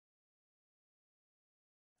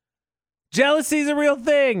Jealousy is a real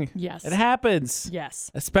thing. Yes. It happens. Yes.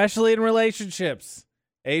 Especially in relationships.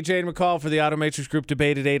 AJ and McCall for the Automatrix Group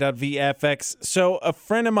Debate at A.VFX. So a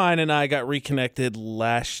friend of mine and I got reconnected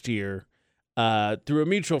last year through a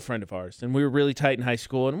mutual friend of ours. And we were really tight in high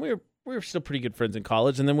school, and we were still pretty good friends in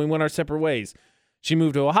college. And then we went our separate ways. She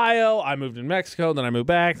moved to Ohio. I moved to Mexico. Then I moved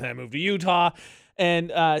back. Then I moved to Utah.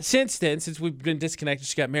 And since then, since we've been disconnected,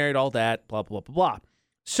 she got married, all that, blah, blah, blah, blah.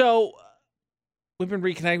 So we've been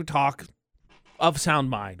reconnected, talk of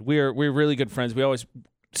sound mind. We're really good friends. We always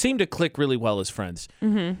seem to click really well as friends.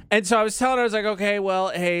 Mm-hmm. And so I was telling her, I was like, okay, well,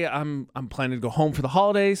 hey, I'm planning to go home for the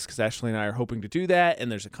holidays because Ashley and I are hoping to do that.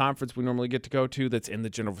 And there's a conference we normally get to go to that's in the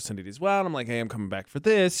general vicinity as well. And I'm like, hey, I'm coming back for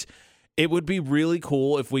this. It would be really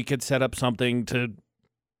cool if we could set up something to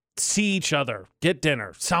see each other, get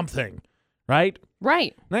dinner, something. Right?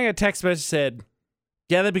 Right. And I got a text message that said,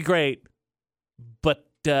 yeah, that'd be great, but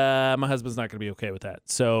my husband's not going to be okay with that.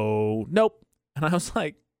 So, nope. And I was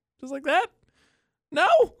like, just like that? No.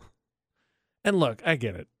 And look, I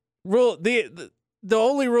get it. The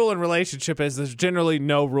only rule in relationship is there's generally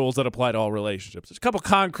no rules that apply to all relationships. There's a couple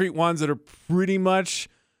concrete ones that are pretty much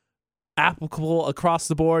applicable across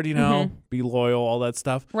the board, be loyal, all that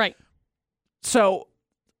stuff. Right. So,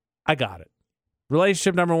 I got it.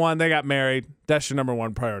 Relationship number one, they got married. That's your number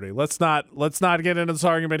one priority. Let's not get into this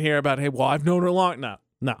argument here about, hey, well, I've known her long.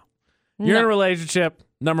 No. You're in a relationship,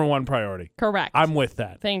 number one priority. Correct. I'm with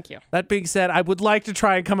that. Thank you. That being said, I would like to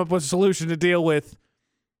try and come up with a solution to deal with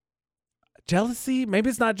jealousy. Maybe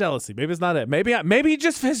it's not jealousy. Maybe it's not it. Maybe he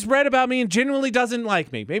just has read about me and genuinely doesn't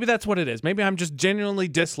like me. Maybe that's what it is. Maybe I'm just genuinely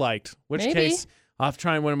disliked, which case I'll have to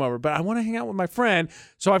try and win him over. But I want to hang out with my friend,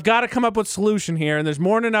 so I've got to come up with a solution here. And there's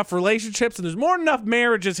more than enough relationships, and there's more than enough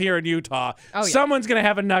marriages here in Utah. Oh, yeah. Someone's going to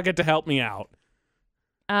have a nugget to help me out.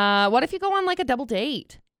 What if you go on like a double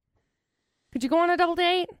date? Could you go on a double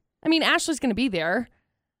date? I mean, Ashley's going to be there,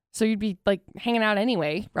 so you'd be like hanging out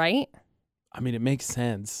anyway, right? I mean, it makes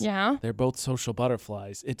sense. Yeah. They're both social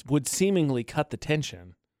butterflies. It would seemingly cut the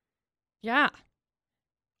tension. Yeah.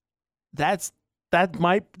 That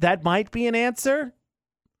might be an answer.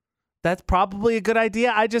 That's probably a good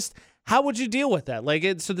idea. How would you deal with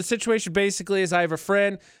that? So the situation basically is I have a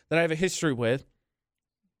friend that I have a history with.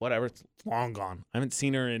 Whatever, it's long gone. I haven't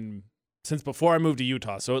seen her since before I moved to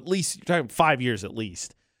Utah. So at least, you're talking 5 years at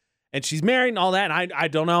least. And she's married and all that. And I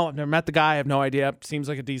don't know. I've never met the guy. I have no idea. Seems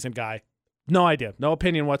like a decent guy. No idea. No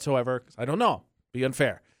opinion whatsoever. I don't know. Be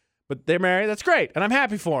unfair. But they're married. That's great. And I'm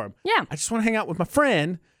happy for him. Yeah. I just want to hang out with my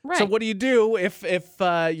friend. Right. So what do you do if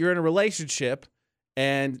you're in a relationship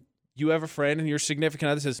and you have a friend and your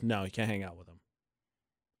significant other says, no, you can't hang out with him?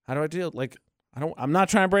 How do I deal? I'm not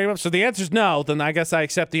trying to bring him up. So the answer is no. Then I guess I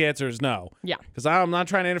accept the answer is no. Yeah. Because I'm not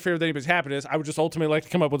trying to interfere with anybody's happiness. I would just ultimately like to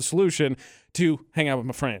come up with a solution to hang out with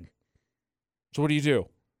my friend. So what do you do?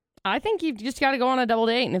 I think you've just got to go on a double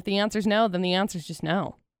date. And if the answer's no, then the answer's just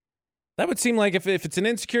no. That would seem like if it's an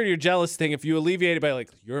insecurity or jealous thing, if you alleviate it by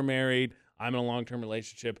you're married, I'm in a long-term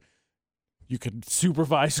relationship, you could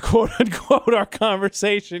supervise, quote unquote, our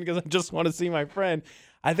conversation because I just want to see my friend.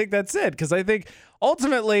 I think that's it. Because I think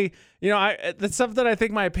ultimately, that's something that I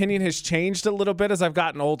think my opinion has changed a little bit as I've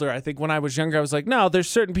gotten older. I think when I was younger, I was like, no, there's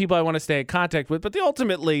certain people I want to stay in contact with. But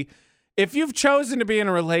ultimately, if you've chosen to be in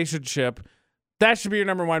a relationship, that should be your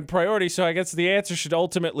number one priority. So I guess the answer should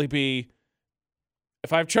ultimately be,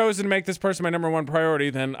 if I've chosen to make this person my number one priority,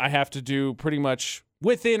 then I have to do pretty much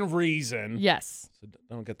within reason. Yes. So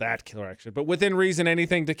don't get that killer action. But within reason,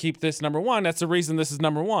 anything to keep this number one, that's the reason this is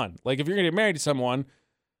number one. Like if you're going to get married to someone,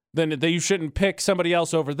 then you shouldn't pick somebody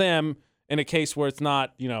else over them in a case where it's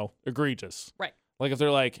not, egregious. Right. Like if they're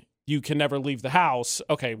like, you can never leave the house.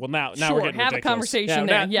 Okay, well now sure, we're getting have ridiculous. a conversation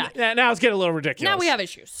there. Now it's getting a little ridiculous. Now we have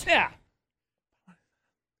issues. Yeah.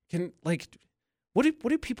 What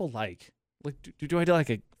do people like? Like, do I do like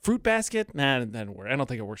a fruit basket? Nah, that doesn't work. I don't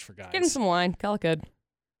think it works for guys. Get them some wine. Call it good.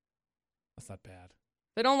 That's not bad.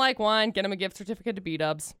 If they don't like wine, get them a gift certificate to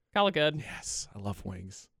B-Dubs. Call it good. Yes, I love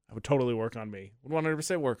wings. That would totally work on me. Would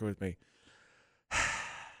 100% work with me.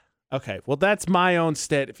 Okay, well, that's my own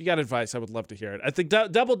stat. If you got advice, I would love to hear it. I think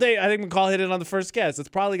double date, I think McCall hit it on the first guess. It's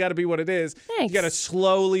probably got to be what it is. Thanks. You got to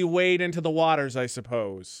slowly wade into the waters, I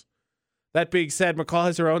suppose. That being said, McCall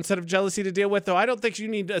has her own set of jealousy to deal with, though I don't think you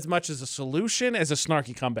need as much as a solution as a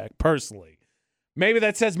snarky comeback, personally. Maybe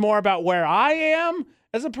that says more about where I am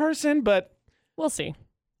as a person, but we'll see.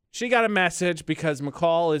 She got a message because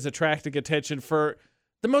McCall is attracting attention for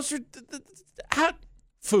the most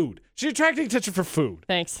food. She's attracting attention for food.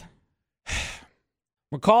 Thanks.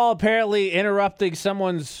 McCall apparently interrupting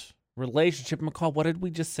someone's relationship. McCall, what did we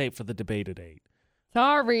just say for the debate at 8?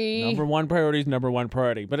 Sorry. Number one priority is number one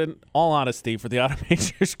priority. But in all honesty, for the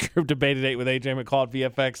Automakers Group Debate at 8 with AJ McCall at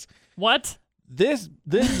VFX, What? this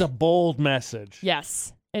is a bold message.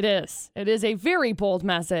 Yes, it is. It is a very bold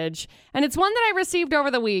message, and it's one that I received over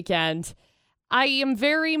the weekend. I am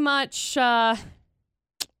very much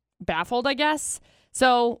baffled, I guess.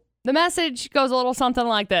 So the message goes a little something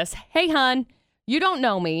like this. Hey, hun, you don't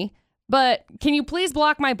know me, but can you please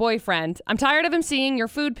block my boyfriend? I'm tired of him seeing your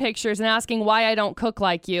food pictures and asking why I don't cook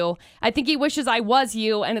like you. I think he wishes I was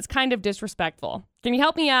you, and it's kind of disrespectful. Can you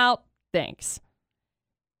help me out? Thanks.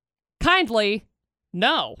 Kindly,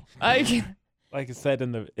 no. Like I said,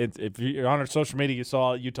 if you're on our social media, you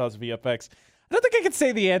saw Utah's VFX. I don't think I could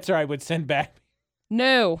say the answer I would send back.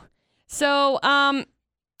 No. So,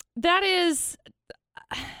 that is,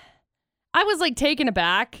 I was like taken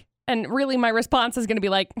aback, and really my response is going to be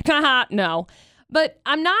like, haha, no. But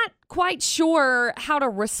I'm not quite sure how to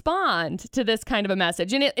respond to this kind of a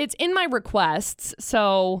message. And it's in my requests,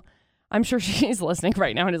 so I'm sure she's listening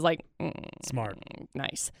right now and is like, Smart.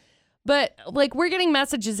 Nice. But like we're getting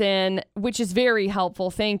messages in, which is very helpful.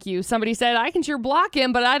 Thank you. Somebody said, I can sure block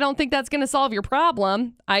him, but I don't think that's going to solve your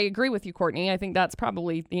problem. I agree with you, Courtney. I think that's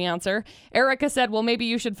probably the answer. Erica said, well, maybe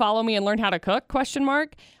you should follow me and learn how to cook, ? I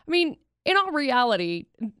mean, in all reality,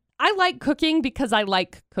 I like cooking because I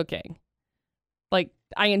like cooking. Like,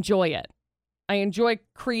 I enjoy it. I enjoy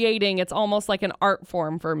creating. It's almost like an art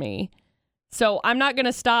form for me. So I'm not going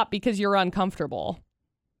to stop because you're uncomfortable.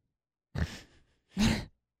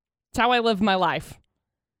 It's how I live my life.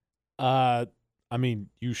 I mean,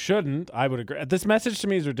 you shouldn't. I would agree. This message to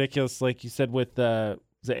me is ridiculous. Like you said with was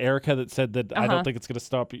it Erica that said that I don't think it's going to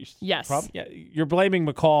stop you. Yes. Yeah, you're blaming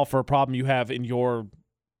McCall for a problem you have in your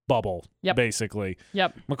bubble, Yep. basically.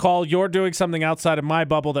 Yep. McCall, you're doing something outside of my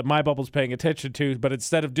bubble that my bubble's paying attention to, but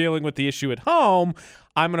instead of dealing with the issue at home,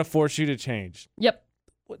 I'm going to force you to change. Yep.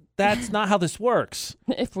 That's not how this works.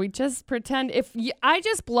 If we just pretend, I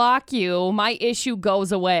just block you, my issue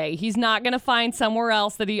goes away. He's not going to find somewhere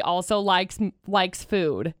else that he also likes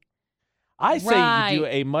food. I say you do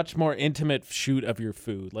a much more intimate shoot of your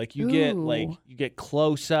food. Like you get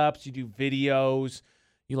close-ups, you do videos,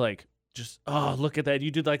 you like just, oh, look at that.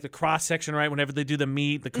 You do like the cross-section, right? Whenever they do the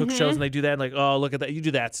meat, the cook shows and they do that, like, oh, look at that. You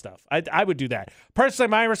do that stuff. I would do that. Personally,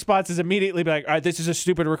 my response is immediately be like, all right, this is a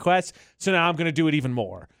stupid request, so now I'm going to do it even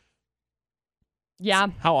more. Yeah.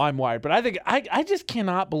 That's how I'm wired. But I think, I just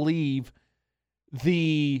cannot believe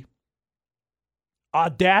the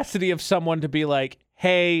audacity of someone to be like,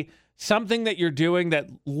 hey, something that you're doing that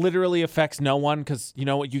literally affects no one, because you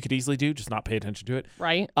know what you could easily do, just not pay attention to it.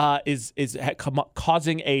 Right. Is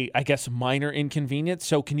causing a, I guess, minor inconvenience.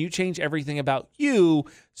 So can you change everything about you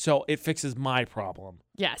so it fixes my problem?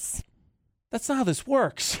 Yes. That's not how this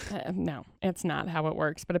works. No, it's not how it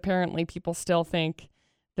works. But apparently people still think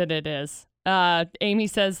that it is. Amy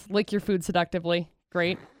says, lick your food seductively.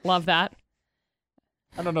 Great. Love that.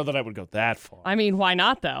 I don't know that I would go that far. I mean, why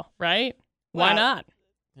not though? Right? Why not?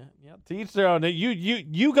 Yeah, to each their own.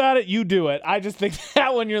 You got it. You do it. I just think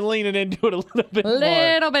that when you're leaning into it a little bit more.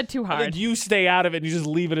 Little bit too hard. I think you stay out of it and you just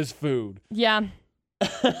leave it as food. Yeah.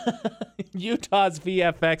 Utah's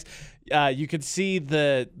VFX. You can see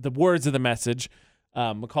the words of the message.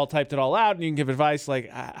 McCall typed it all out, and you can give advice like,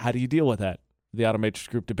 how do you deal with that? The Automatrix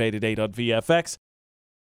Group Debate at 8 on VFX.